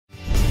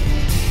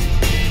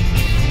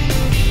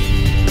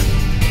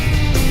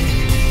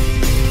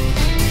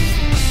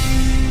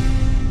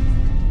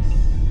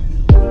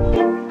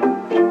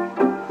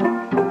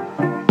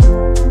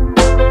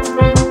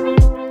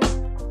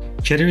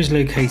Cheddar is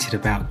located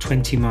about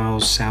 20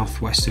 miles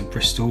southwest of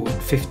Bristol and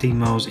 15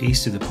 miles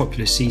east of the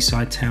popular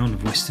seaside town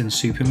of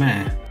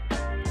Weston-super-Mare.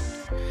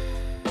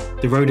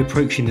 The road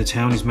approaching the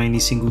town is mainly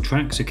single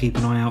track, so keep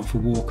an eye out for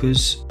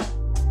walkers.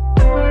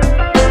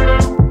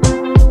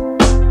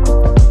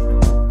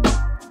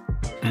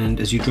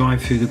 And as you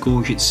drive through the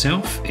gorge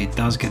itself, it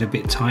does get a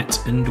bit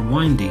tight and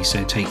windy,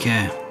 so take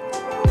care.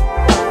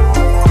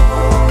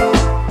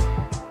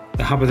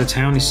 The hub of the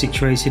town is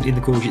situated in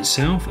the gorge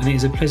itself, and it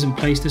is a pleasant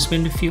place to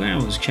spend a few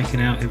hours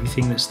checking out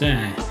everything that's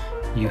there.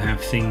 You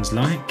have things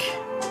like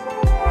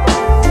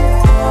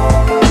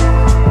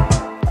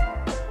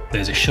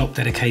there's a shop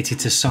dedicated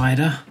to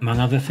cider, among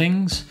other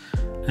things,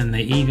 and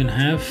they even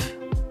have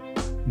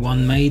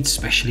one made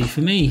specially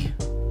for me.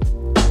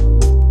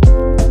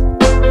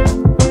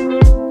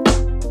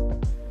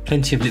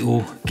 Plenty of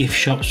little gift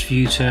shops for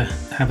you to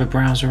have a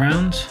browse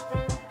around,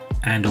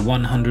 and a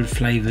 100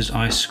 flavours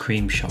ice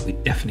cream shop. We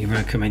definitely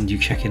recommend you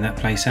checking that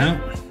place out.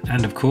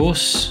 And of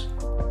course,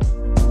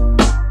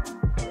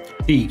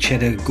 the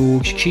Cheddar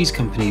Gorge Cheese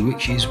Company,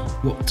 which is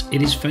what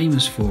it is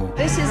famous for.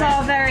 This is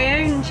our very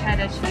own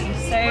cheddar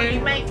cheese. So what you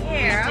make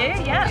here? We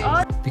do,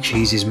 yeah. The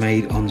cheese is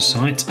made on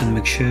site and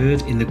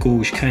matured in the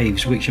Gorge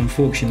Caves, which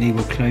unfortunately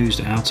were closed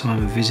at our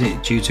time of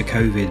visit due to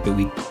COVID, but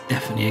we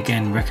definitely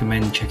again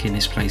recommend checking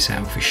this place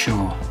out for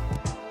sure.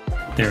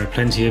 There are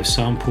plenty of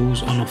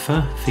samples on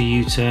offer for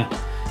you to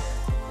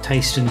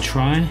taste and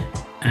try,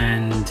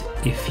 and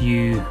if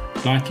you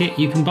like it,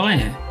 you can buy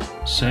it.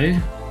 So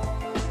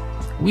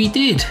we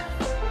did.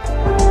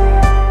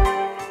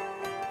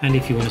 And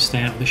if you want to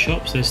stay out of the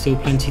shops, there's still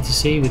plenty to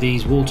see with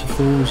these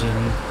waterfalls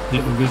and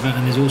little river,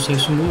 and there's also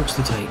some walks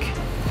to take.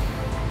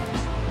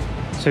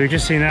 So we've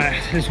just seen that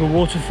little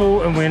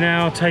waterfall, and we're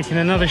now taking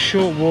another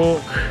short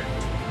walk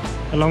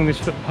along this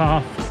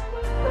footpath.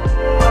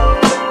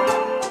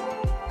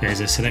 There's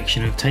a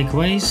selection of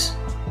takeaways,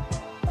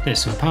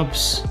 there's some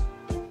pubs,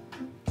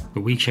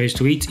 but we chose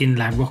to eat in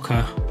La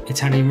Rocca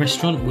Italian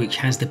restaurant, which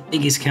has the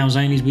biggest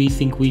calzones we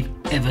think we've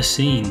ever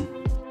seen.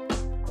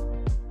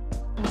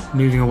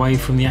 Moving away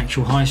from the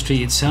actual high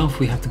street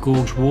itself, we have the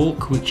Gorge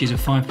Walk, which is a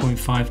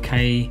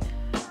 5.5k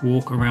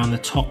walk around the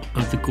top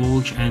of the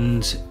gorge,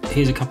 and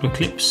here's a couple of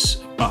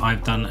clips, but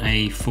I've done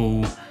a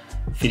full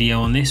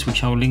video on this,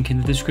 which I'll link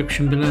in the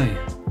description below.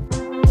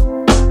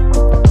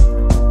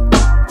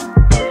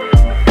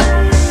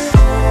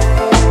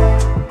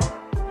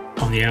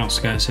 On the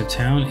outskirts of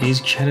town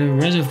is Cheddar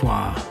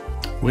Reservoir,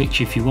 which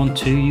if you want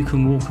to, you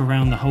can walk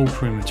around the whole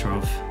perimeter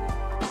of.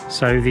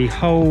 So the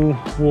whole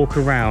walk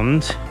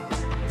around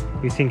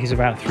we think is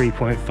about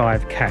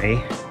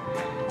 3.5k,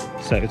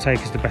 so it'll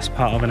take us the best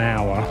part of an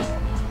hour.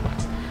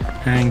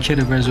 And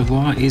Cheddar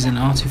Reservoir is an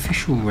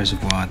artificial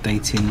reservoir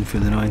dating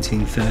from the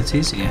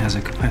 1930s. It has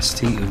a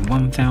capacity of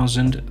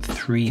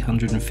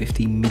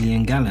 1,350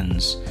 million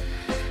gallons.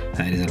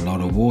 That is a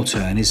lot of water,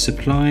 and is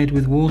supplied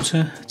with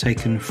water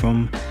taken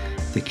from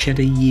the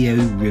Cheddar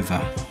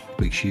River,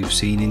 which you've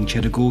seen in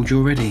Cheddar Gorge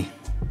already.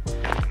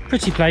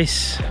 Pretty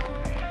place.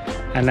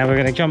 And now we're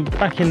going to jump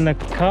back in the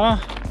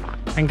car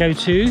and go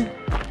to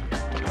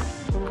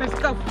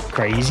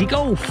Crazy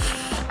Golf.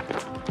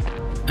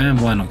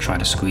 And why not try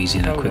to squeeze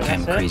in a quick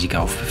game of Crazy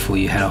Golf before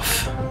you head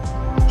off.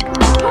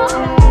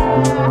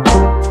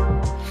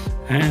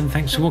 And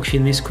thanks for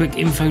watching this quick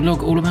info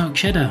log all about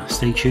Cheddar.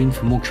 Stay tuned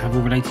for more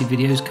travel related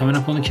videos coming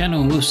up on the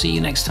channel, and we'll see you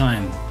next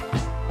time.